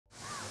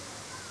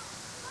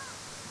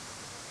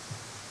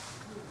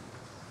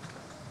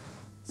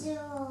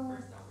So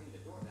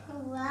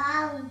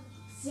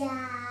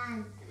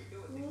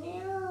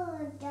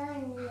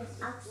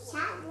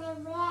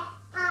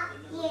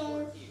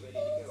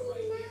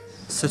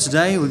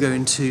today we're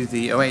going to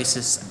the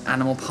Oasis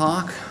Animal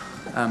Park.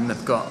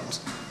 They've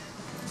got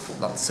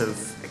lots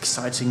of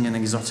exciting and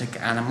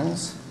exotic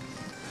animals.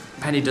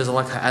 Penny does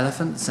like her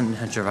elephants and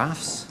her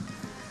giraffes,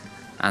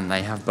 and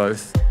they have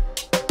both.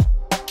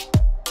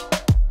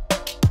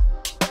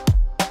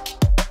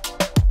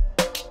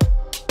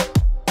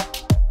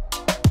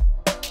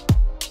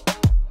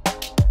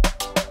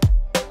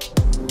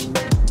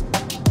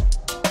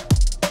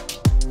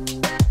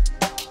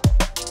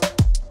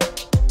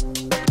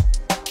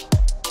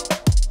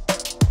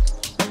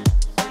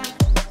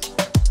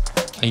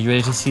 Are you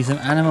ready to see some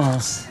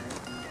animals?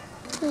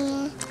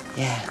 Yeah.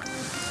 Yeah.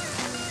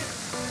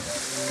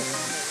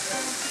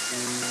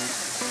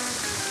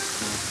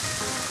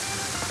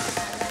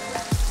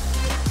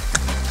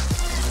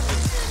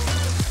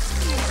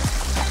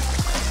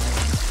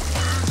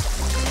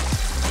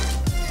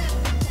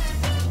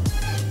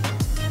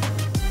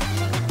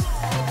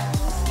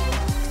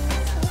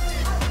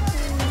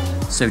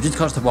 So we just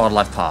got to the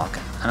wildlife park,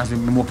 and as we've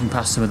been walking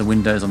past some of the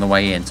windows on the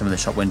way in, some of the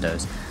shop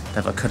windows, they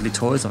have like cuddly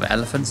toys of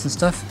elephants and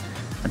stuff,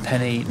 and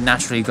Penny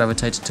naturally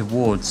gravitated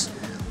towards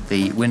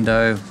the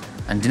window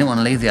and didn't want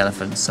to leave the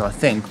elephant, so I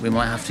think we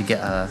might have to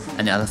get her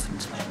an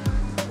elephant.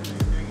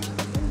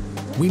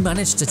 We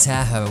managed to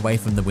tear her away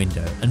from the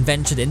window and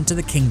ventured into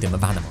the kingdom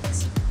of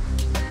animals.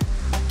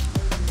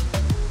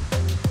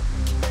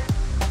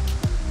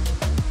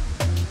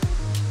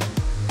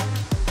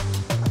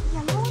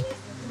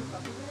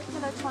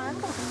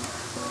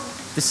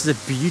 This is a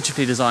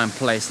beautifully designed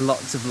place,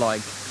 lots of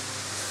like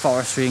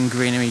forestry and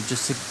greenery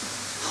just to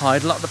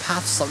hide a lot of the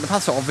paths. Like the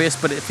paths are obvious,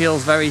 but it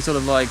feels very sort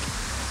of like,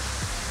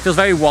 feels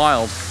very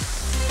wild.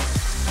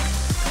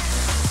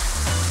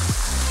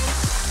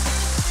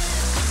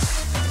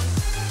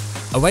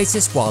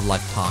 Oasis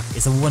Wildlife Park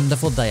is a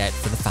wonderful day out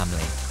for the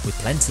family, with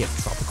plenty of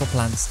tropical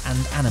plants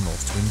and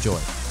animals to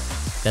enjoy.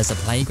 There's a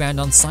playground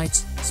on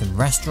site, some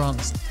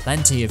restaurants,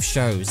 plenty of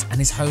shows,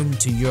 and is home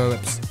to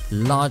Europe's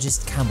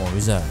largest camel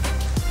reserve.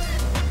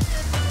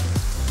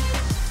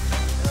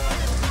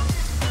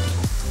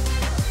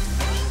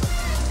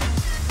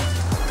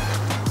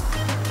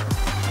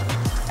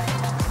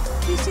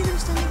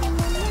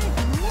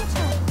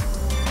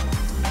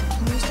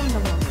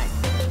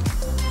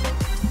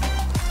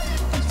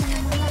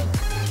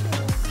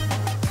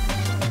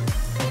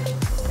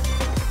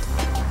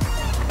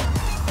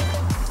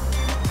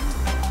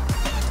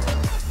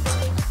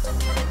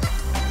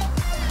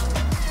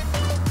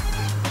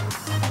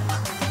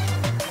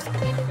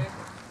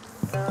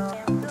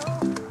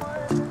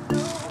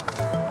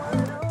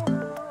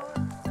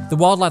 The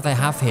wildlife they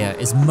have here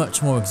is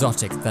much more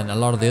exotic than a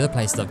lot of the other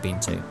places I've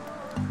been to,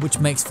 which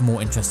makes for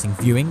more interesting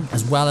viewing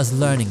as well as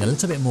learning a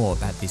little bit more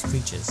about these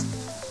creatures.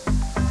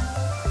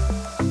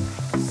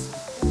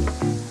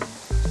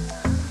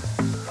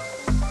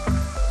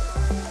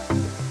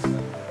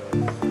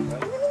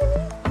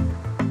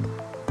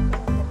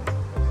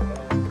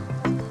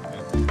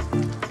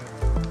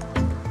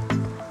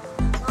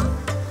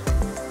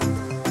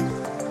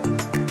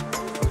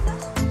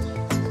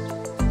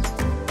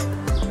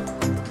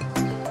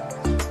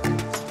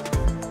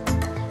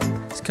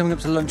 Coming up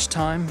to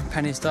lunchtime,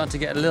 Penny's starting to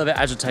get a little bit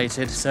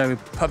agitated, so we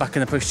put her back in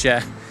the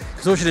pushchair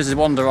because all she does is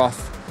wander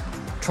off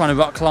trying to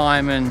rock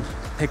climb and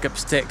pick up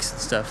sticks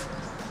and stuff,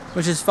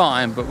 which is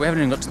fine, but we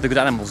haven't even got to the good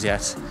animals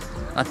yet.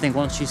 I think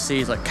once she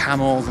sees like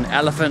camels and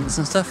elephants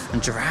and stuff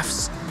and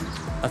giraffes,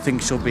 I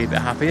think she'll be a bit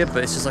happier,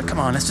 but it's just like, come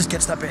on, let's just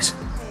get to that bit.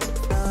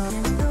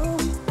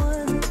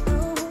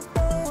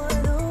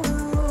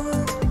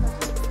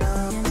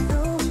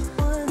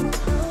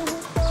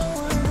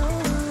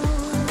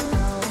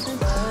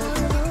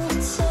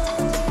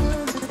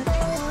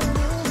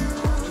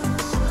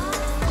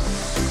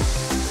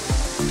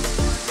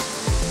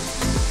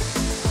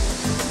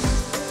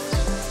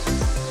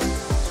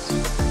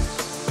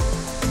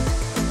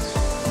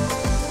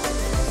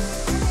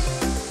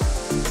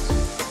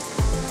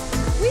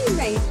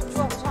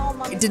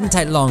 It didn't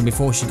take long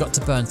before she got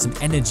to burn some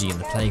energy in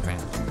the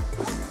playground.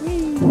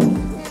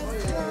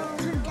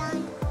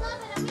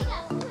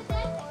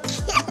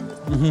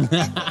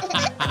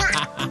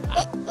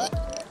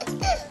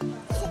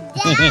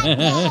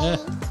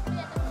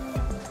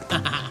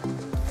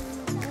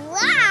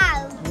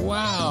 Wow!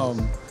 Wow!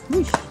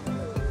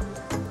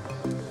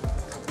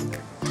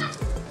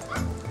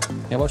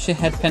 Yeah, watch your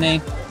head,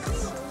 Penny.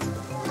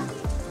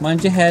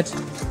 Mind your head.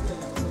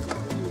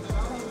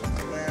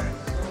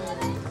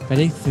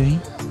 Ready? 3,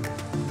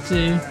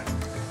 2,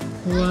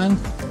 1.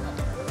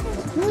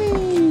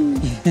 Whee!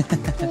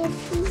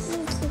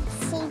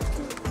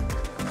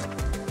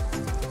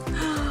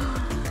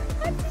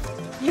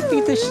 You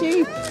feed the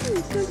sheep.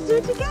 Let's do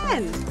it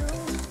again.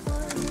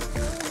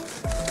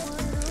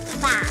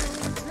 Wow.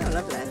 Oh,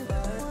 lovely.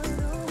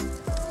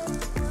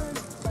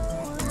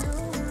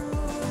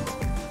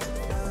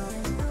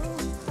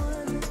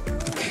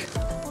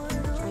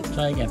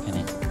 Try again,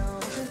 Penny.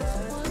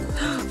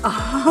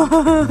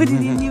 Oh, did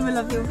you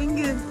love your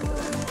fingers?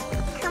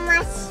 Come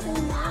on.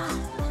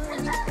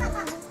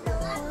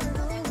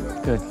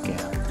 Good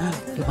girl.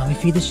 Look, Mummy,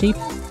 feed the sheep.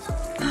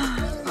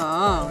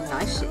 Oh,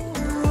 nice sheep.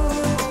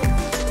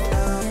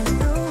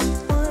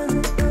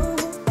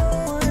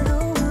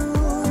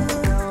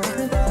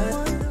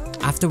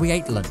 After we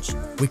ate lunch,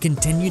 we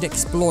continued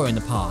exploring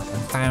the park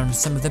and found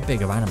some of the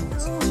bigger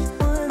animals.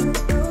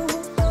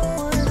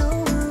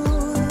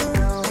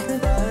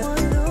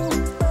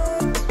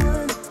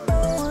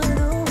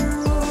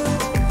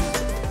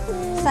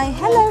 Say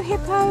hello,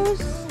 hippos.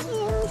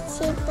 Hello,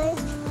 zebras.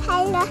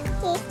 Hello,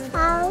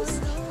 hippos.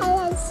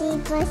 Hello,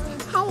 zebras.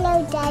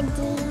 Hello,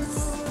 daddies.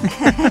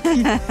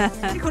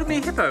 You called me a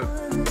hippo.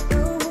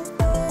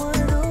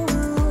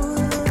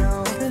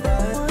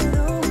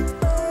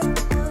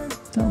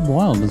 That's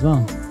wild as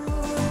well.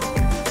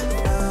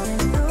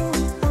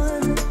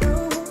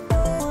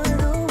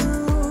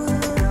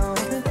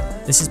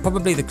 This is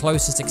probably the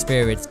closest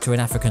experience to an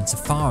African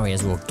safari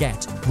as we'll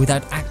get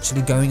without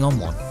actually going on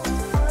one.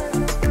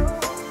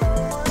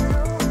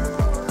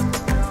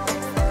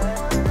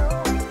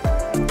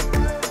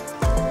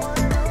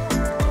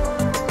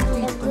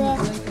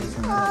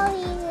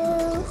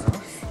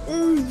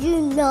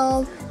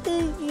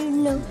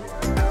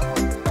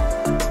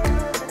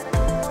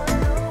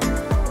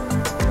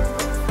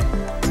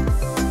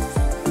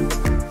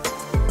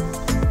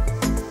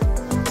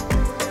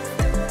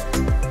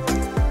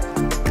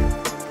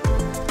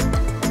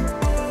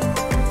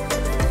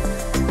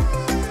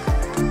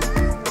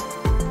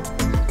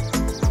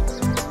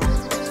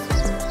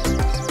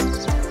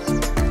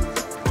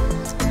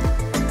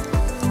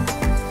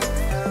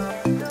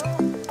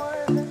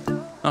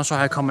 Not sure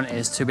how common it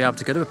is to be able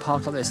to go to a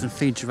park like this and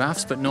feed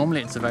giraffes, but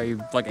normally it's a very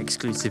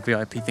exclusive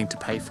VIP thing to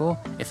pay for,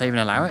 if they even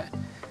allow it.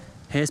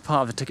 Here's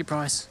part of the ticket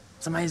price.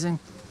 It's amazing.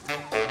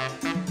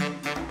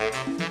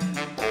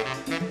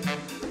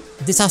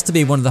 This has to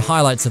be one of the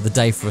highlights of the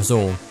day for us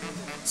all.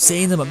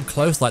 Seeing them up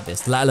close like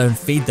this, let alone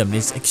feed them,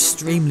 is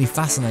extremely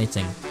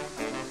fascinating.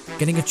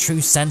 Getting a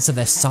true sense of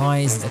their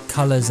size, their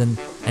colours and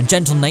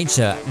gentle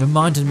nature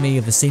reminded me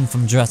of the scene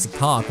from Jurassic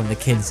Park when the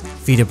kids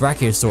feed a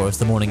Brachiosaurus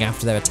the morning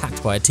after they're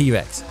attacked by a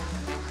T-Rex.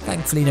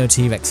 Thankfully no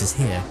T-Rexes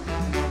here.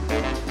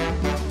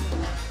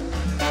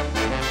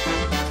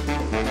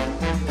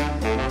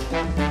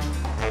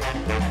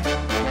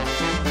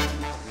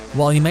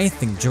 While you may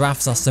think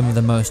giraffes are some of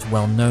the most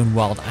well-known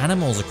wild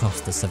animals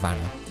across the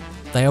savannah,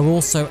 they are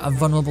also a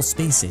vulnerable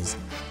species,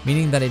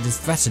 meaning that it is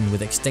threatened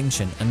with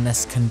extinction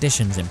unless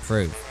conditions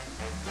improve.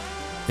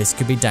 This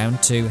could be down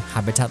to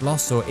habitat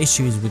loss or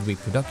issues with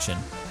reproduction.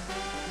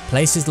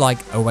 Places like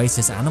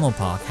Oasis Animal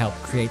Park help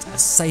create a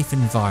safe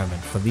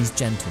environment for these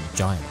gentle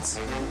giants.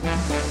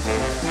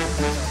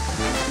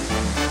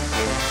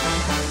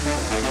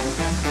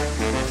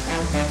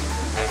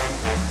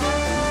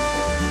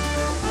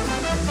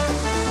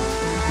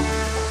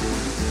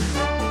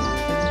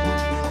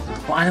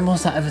 What animal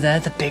is that over there,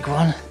 the big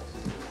one?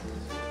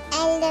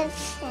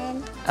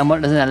 Elephant. And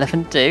what does an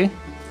elephant do?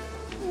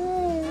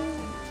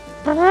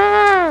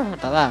 Like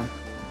that.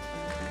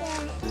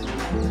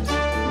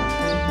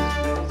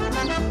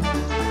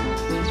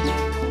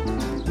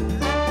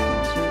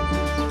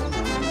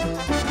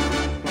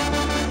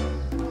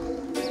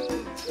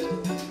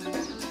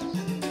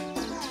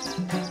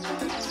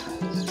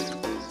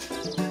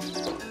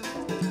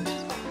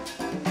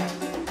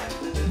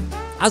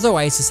 As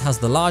Oasis has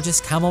the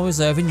largest camel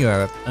reserve in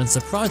Europe,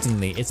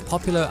 unsurprisingly it's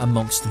popular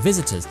amongst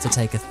visitors to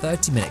take a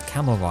 30-minute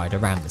camel ride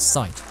around the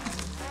site.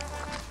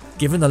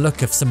 Given the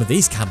look of some of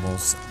these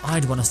camels,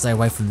 I'd want to stay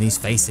away from these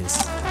faces.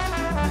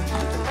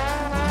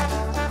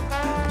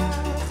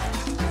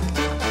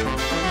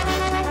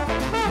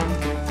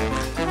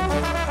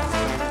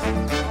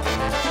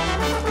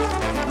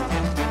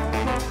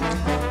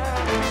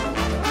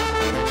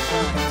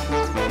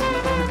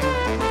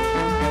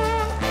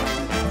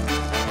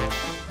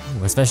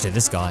 Ooh, especially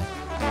this guy.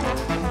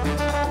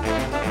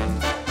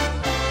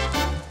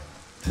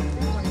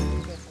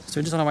 So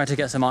we're just on our way to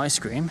get some ice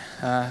cream.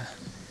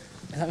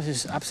 That was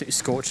just absolutely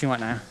scorching right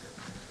now.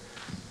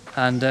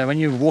 And when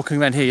you're walking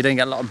around here, you don't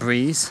get a lot of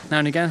breeze now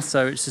and again,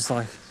 so it's just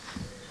like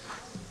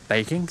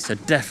baking. So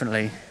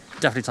definitely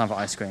time for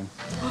ice cream.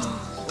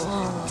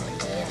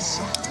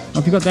 What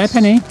have you got there,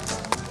 Penny?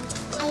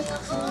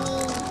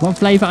 What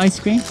flavour ice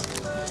cream?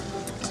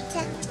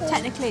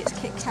 Technically it's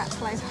Kit Kat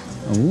flavour.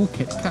 Oh,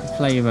 Kit Kat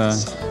flavour.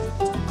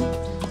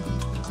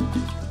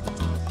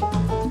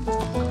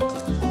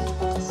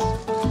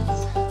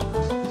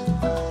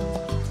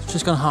 It's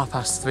just gone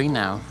 3:30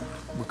 now.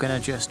 We're gonna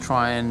just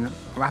try and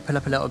wrap it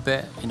up a little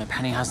bit. You know,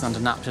 Penny hasn't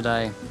had a nap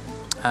today.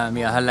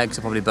 Yeah, her legs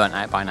are probably burnt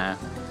out by now.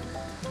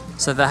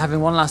 So they're having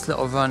one last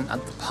little run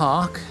at the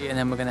park, and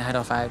then we're gonna head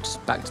off out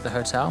back to the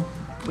hotel.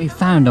 We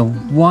found a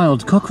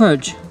wild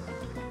cockroach.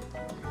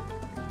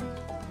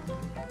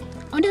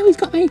 Oh no, he's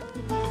got me.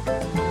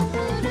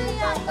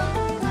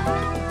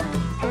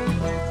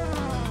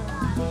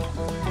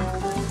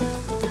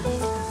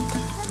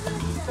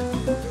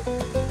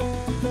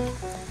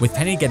 With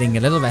Penny getting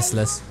a little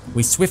restless,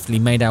 we swiftly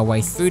made our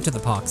way through to the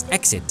park's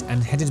exit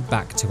and headed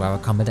back to our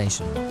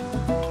accommodation.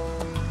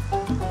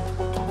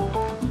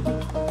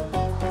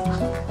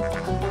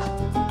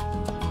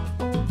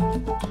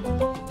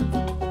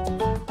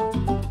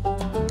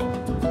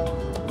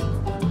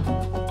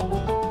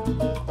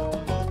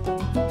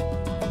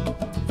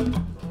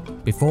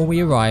 Before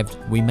we arrived,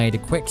 we made a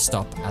quick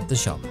stop at the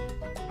shop.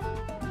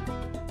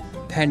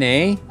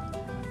 Penny,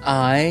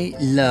 I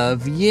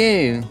love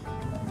you.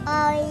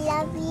 I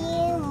love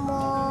you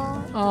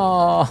more.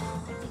 Oh,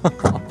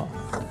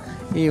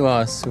 you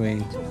are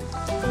sweet.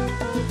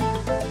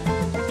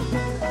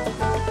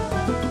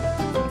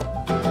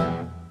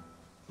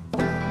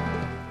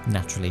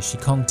 Naturally, she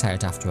conked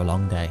out after a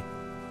long day,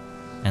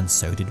 and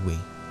so did we.